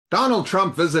Donald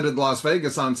Trump visited Las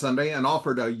Vegas on Sunday and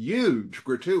offered a huge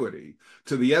gratuity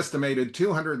to the estimated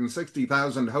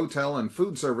 260,000 hotel and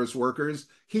food service workers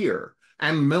here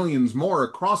and millions more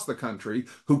across the country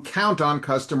who count on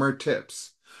customer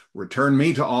tips. Return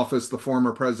me to office, the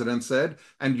former president said,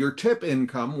 and your tip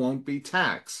income won't be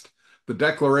taxed. The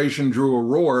declaration drew a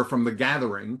roar from the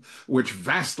gathering, which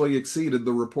vastly exceeded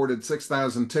the reported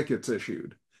 6,000 tickets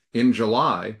issued. In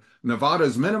July,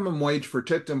 Nevada's minimum wage for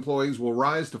tipped employees will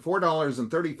rise to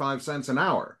 $4.35 an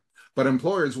hour, but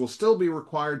employers will still be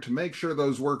required to make sure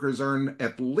those workers earn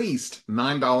at least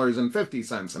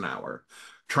 $9.50 an hour.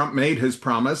 Trump made his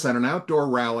promise at an outdoor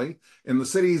rally in the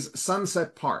city's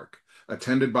Sunset Park,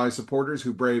 attended by supporters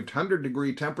who braved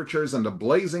 100-degree temperatures and a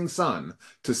blazing sun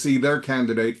to see their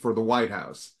candidate for the White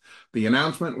House. The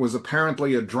announcement was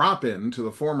apparently a drop-in to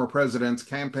the former president's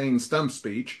campaign stump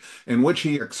speech, in which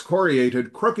he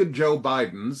excoriated crooked Joe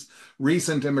Biden's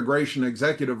recent immigration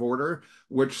executive order,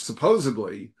 which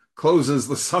supposedly closes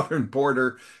the southern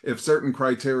border if certain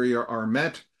criteria are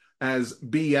met, as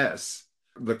BS.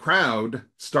 The crowd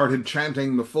started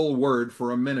chanting the full word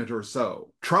for a minute or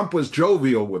so. Trump was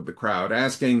jovial with the crowd,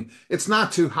 asking, "It's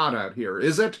not too hot out here,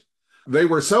 is it?" They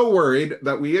were so worried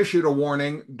that we issued a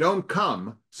warning, "Don't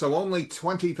come," so only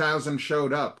 20,000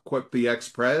 showed up, quipped the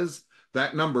ex-pres.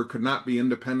 That number could not be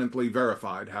independently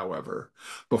verified, however.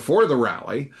 Before the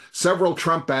rally, several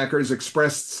Trump backers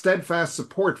expressed steadfast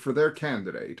support for their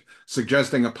candidate,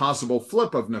 suggesting a possible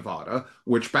flip of Nevada,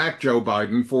 which backed Joe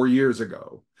Biden 4 years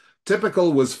ago.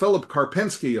 Typical was Philip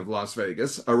Karpinski of Las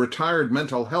Vegas, a retired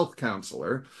mental health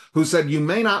counselor, who said, "You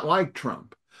may not like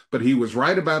Trump, but he was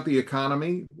right about the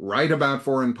economy, right about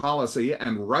foreign policy,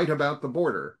 and right about the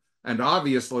border. And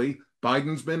obviously,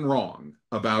 Biden's been wrong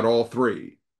about all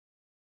three."